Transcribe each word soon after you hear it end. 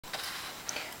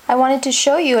I wanted to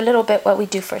show you a little bit what we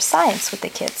do for science with the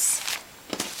kids.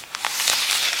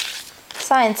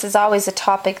 Science is always a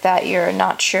topic that you're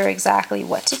not sure exactly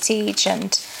what to teach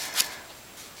and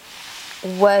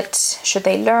what should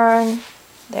they learn,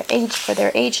 their age, for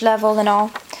their age level and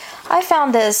all. I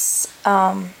found this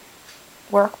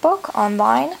workbook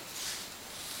online,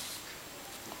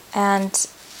 and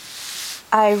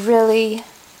I really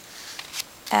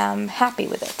am happy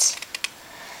with it.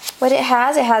 What it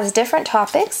has different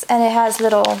topics, and it has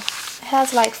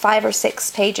like 5 or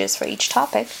 6 pages for each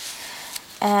topic.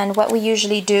 And what we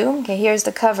usually do, okay, here's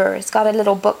the cover. It's got a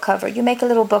little book cover. You make a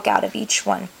little book out of each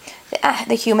one.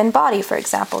 The human body, for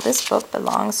example. This book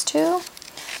belongs to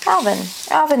Alvin.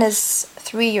 Alvin is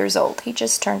 3 years old. He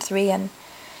just turned 3, and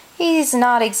he's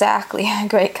not exactly a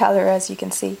great color, as you can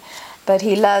see. But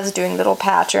he loves doing little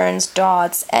patterns,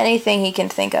 dots, anything he can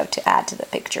think of to add to the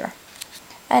picture.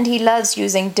 And he loves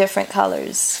using different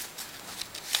colors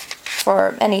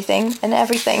for anything and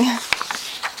everything.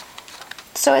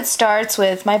 So it starts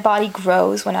with, my body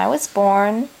grows when I was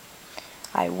born.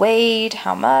 I weighed,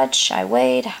 how much I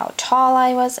weighed, how tall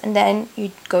I was, and then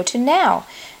you go to now.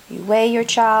 You weigh your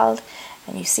child,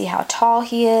 and you see how tall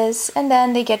he is, and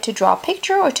then they get to draw a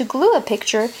picture or to glue a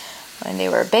picture when they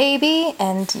were a baby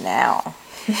and now.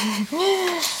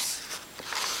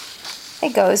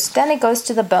 Then it goes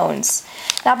to the bones.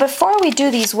 Now before we do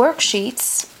these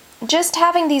worksheets, just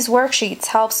having these worksheets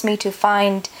helps me to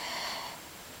find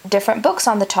different books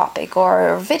on the topic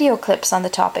or video clips on the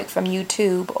topic from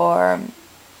YouTube or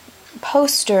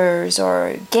posters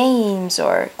or games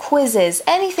or quizzes,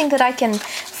 anything that I can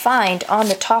find on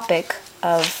the topic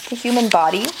of the human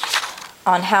body,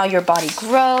 on how your body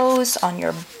grows, on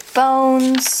your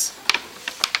bones,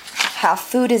 how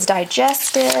food is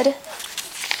digested.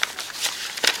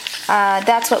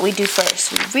 That's what we do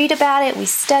first. We read about it, we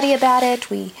study about it,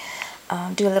 we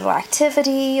do a little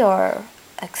activity or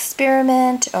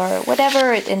experiment or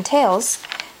whatever it entails,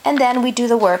 and then we do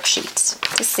the worksheets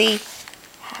to see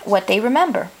what they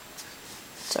remember.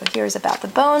 So here's about the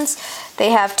bones. They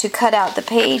have to cut out the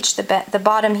page. The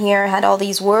bottom here had all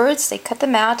these words. They cut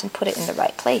them out and put it in the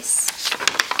right place.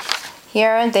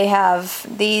 Here they have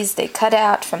these, they cut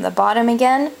out from the bottom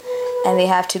again, and they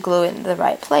have to glue it in the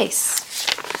right place.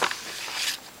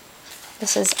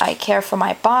 This is I care for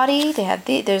my body. They have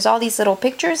there's all these little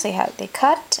pictures. They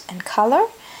cut and color.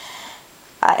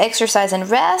 Exercise and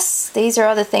rest. These are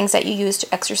other things that you use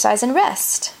to exercise and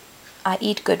rest. I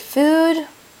eat good food.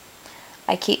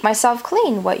 I keep myself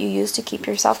clean. What you use to keep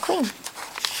yourself clean.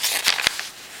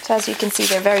 So as you can see,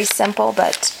 they're very simple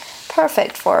but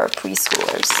perfect for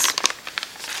preschoolers.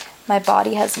 My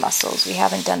body has muscles. We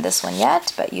haven't done this one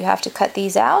yet, but you have to cut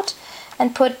these out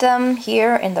and put them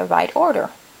here in the right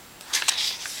order.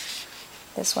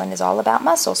 This one is all about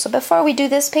muscles. So before we do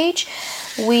this page,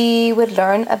 we would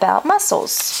learn about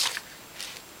muscles.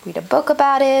 Read a book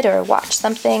about it or watch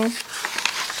something.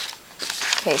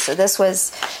 Okay, so this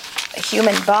was a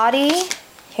human body.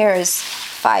 Here's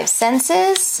 5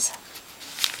 senses.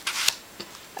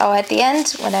 Oh, at the end,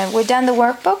 when we're done the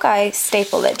workbook, I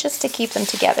staple it just to keep them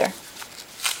together.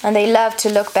 And they love to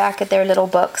look back at their little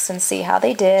books and see how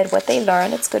they did, what they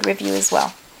learned. It's good review as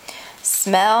well.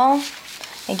 Smell.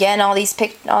 Again, all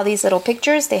these little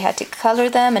pictures, they had to color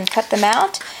them and cut them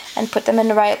out and put them in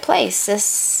the right place.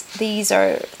 These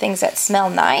are things that smell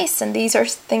nice, and these are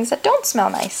things that don't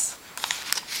smell nice.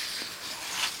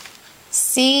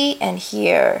 See and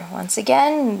hear. Once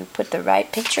again, you put the right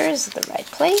pictures in the right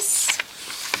place.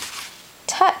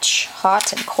 Touch,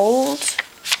 hot and cold.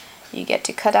 You get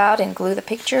to cut out and glue the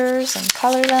pictures and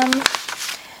color them.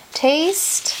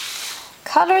 Taste.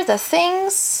 Color the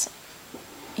things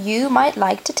you might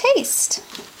like to taste.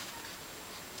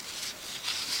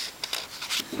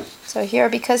 So here,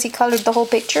 because he colored the whole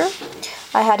picture,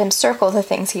 I had him circle the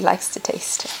things he likes to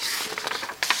taste.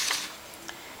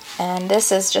 And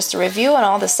this is just a review on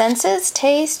all the senses.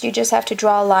 Taste, you just have to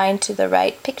draw a line to the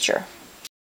right picture.